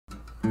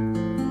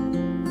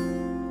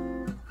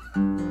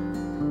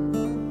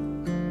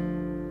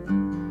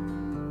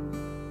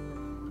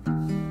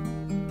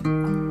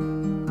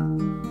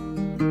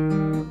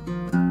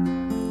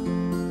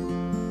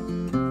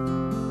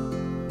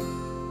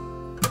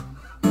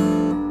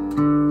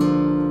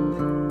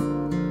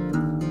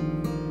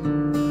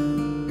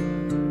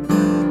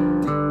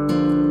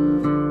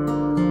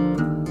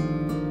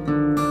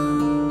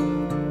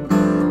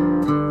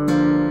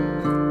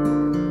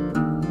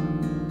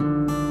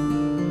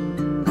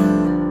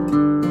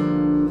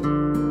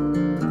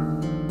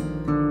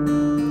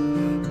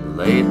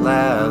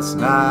last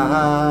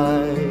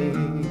night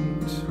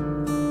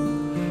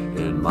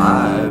in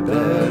my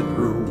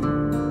bedroom.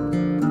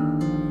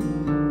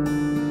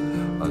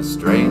 A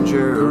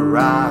stranger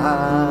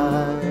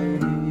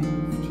arrived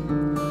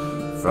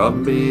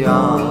from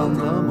beyond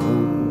the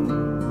moon,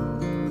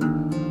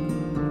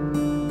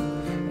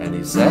 and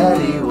he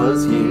said he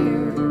was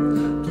here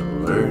to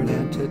learn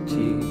and to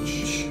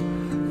teach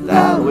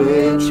that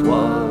which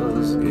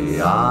was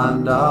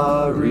beyond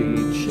our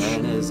reach.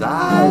 And his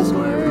eyes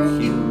were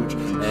huge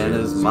and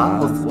his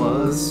mouth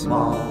was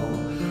small.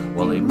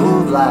 Well, he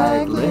moved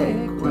like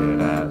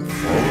liquid at 4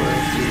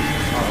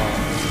 feet tall.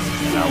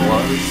 And I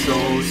was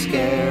so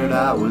scared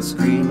I was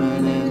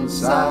screaming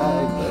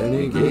inside. Then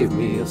he gave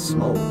me a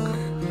smoke,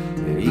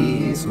 it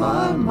eased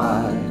my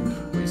mind.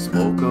 We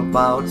spoke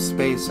about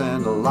space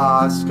and a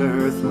lost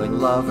earthling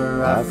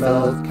lover. I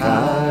felt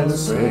kinda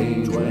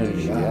strange when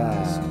he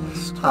asked,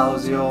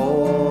 how's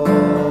your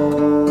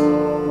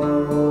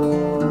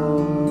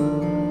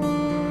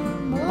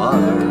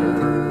mother?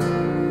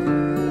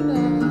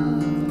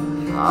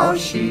 How's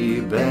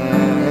she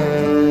been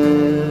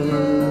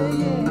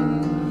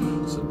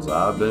since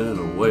I've been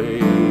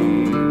away?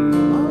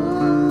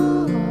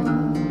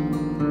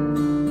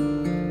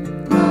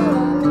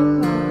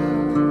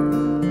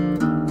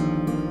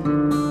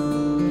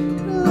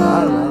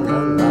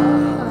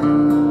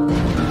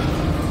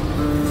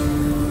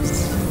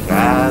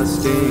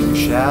 Casting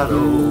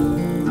shadows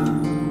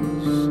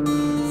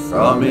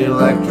from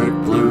electric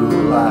blue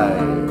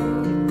light,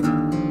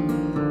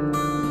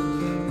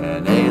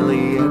 an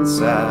alien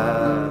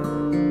sat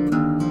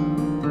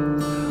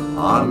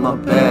on my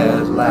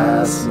bed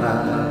last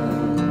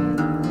night,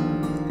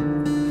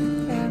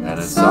 and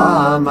I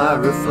saw my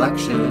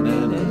reflection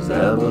in his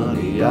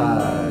ebony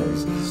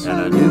eyes, and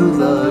I knew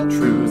the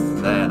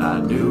truth and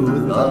I knew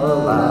the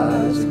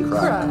lies. He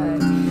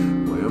cried,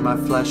 "We're my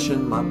flesh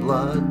and my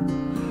blood,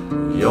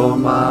 you're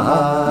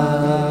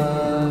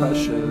my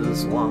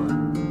precious one.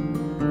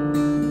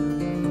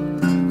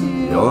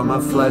 You're my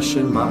flesh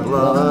and my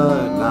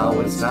blood, now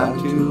it's time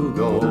to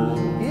go.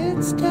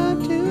 It's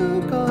time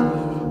to go.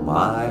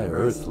 My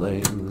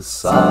earthling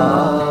son,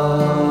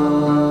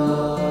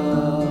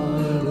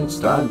 it's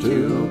time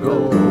to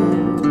go.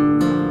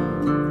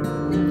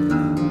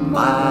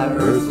 My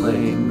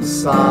earthling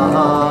son,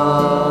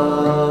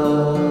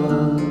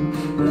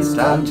 it's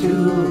time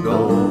to go.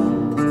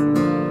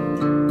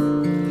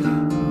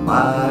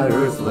 My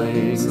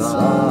earthling son,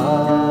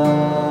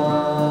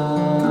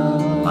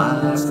 my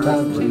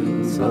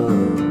earthling son,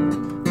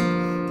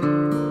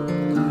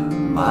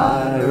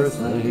 my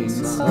earthling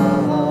son,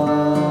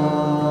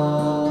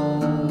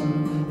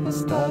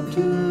 it's time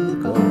to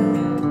go.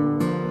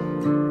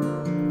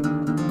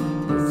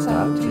 It's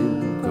time to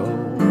go.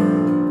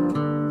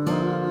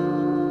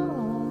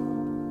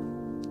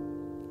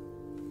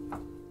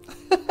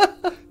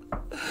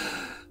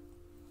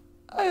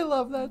 I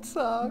love that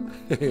song.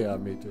 Yeah,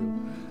 me too.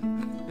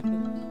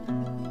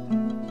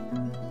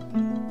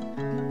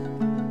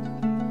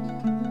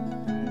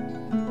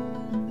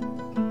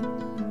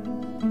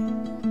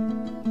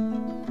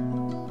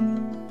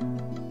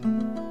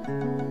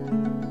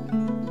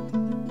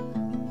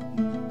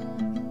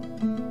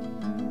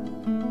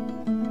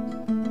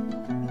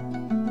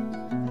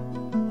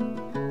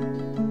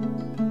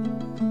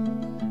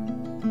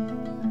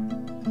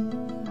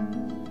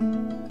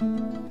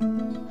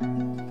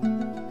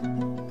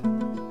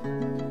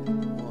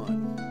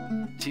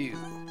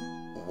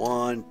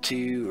 One,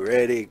 two,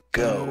 ready,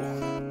 go.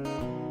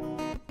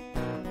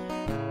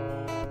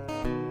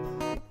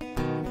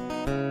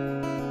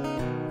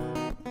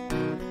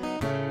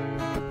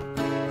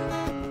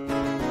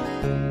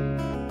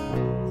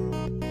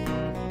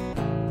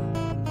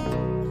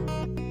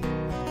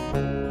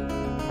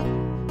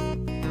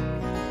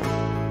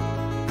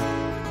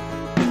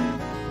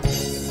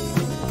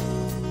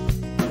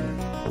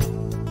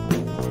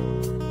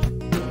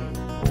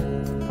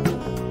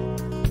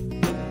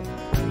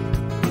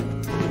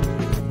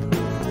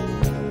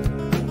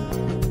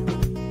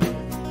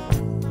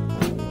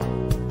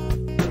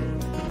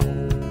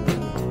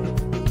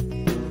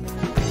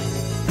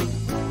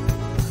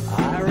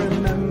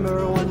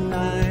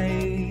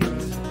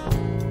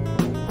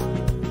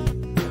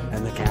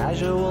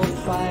 Casual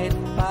fight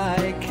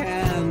by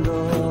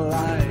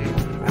candlelight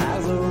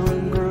as the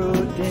room grew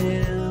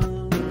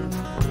dim.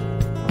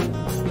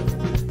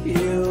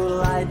 You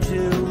lied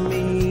to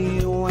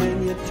me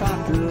when you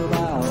talked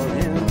about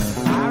him.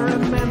 I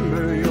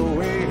remember your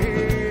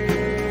ways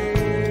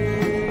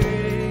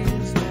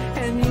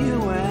and you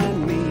and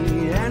me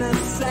in a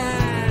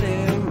sad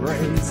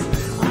embrace.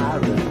 I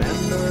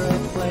remember a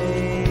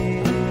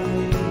place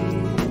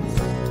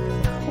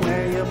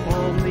where you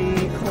pulled me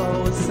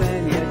close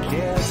and you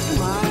kissed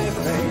my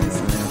face.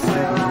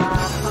 Well, I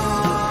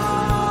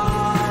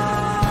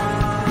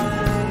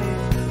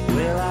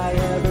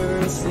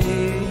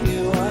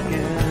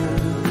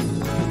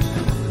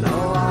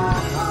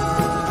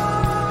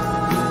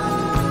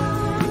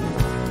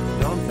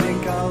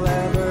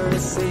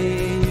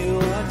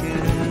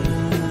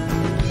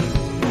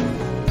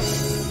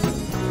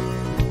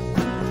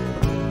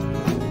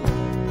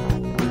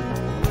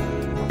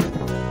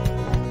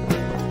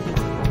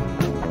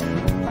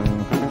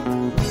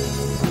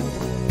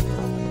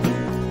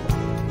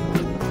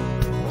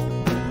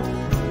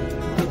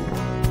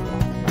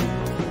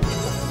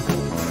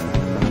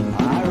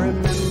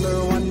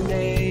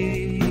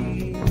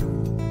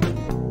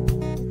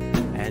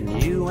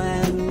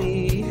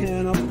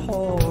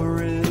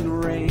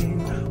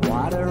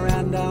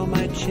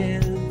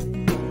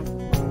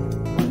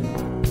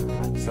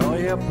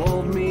you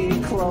pulled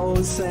me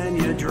close and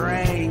you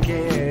drank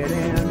it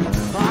in.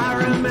 I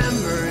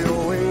remember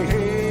your ways,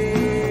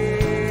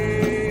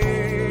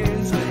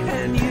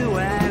 and you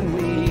and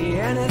me,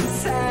 and a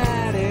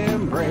sad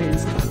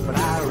embrace. But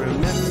I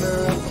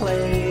remember a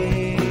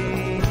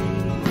place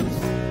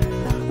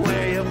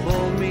where you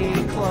pulled me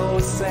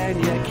close and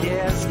you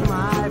kissed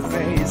my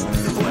face.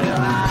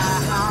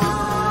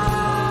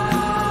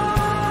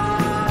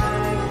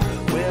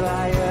 Will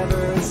I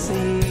ever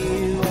see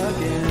you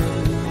again?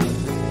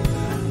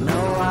 No,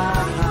 I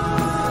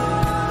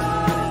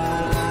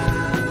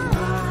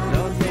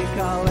don't think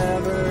I'll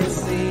ever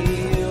see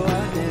you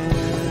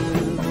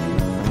again.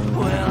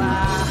 Will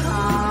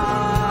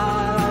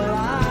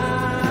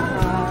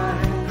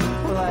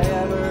I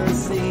ever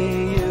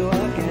see you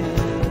again?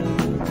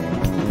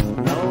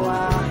 No,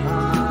 I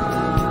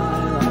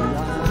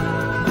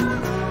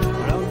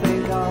don't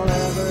think I'll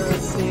ever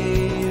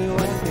see you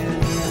again.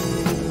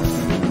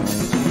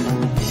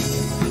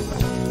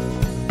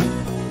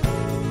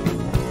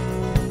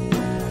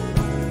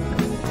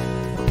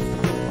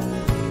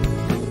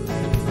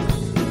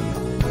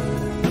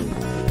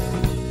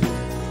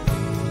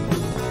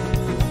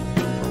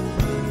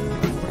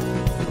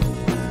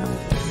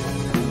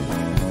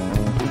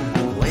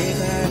 Way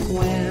back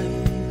when,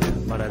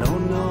 but I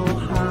don't know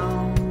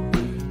how,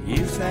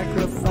 you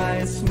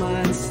sacrificed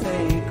my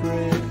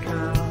sacred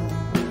cow.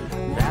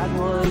 That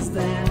was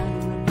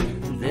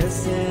then,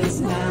 this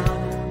is now.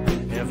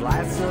 If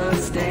life's a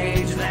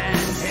stage,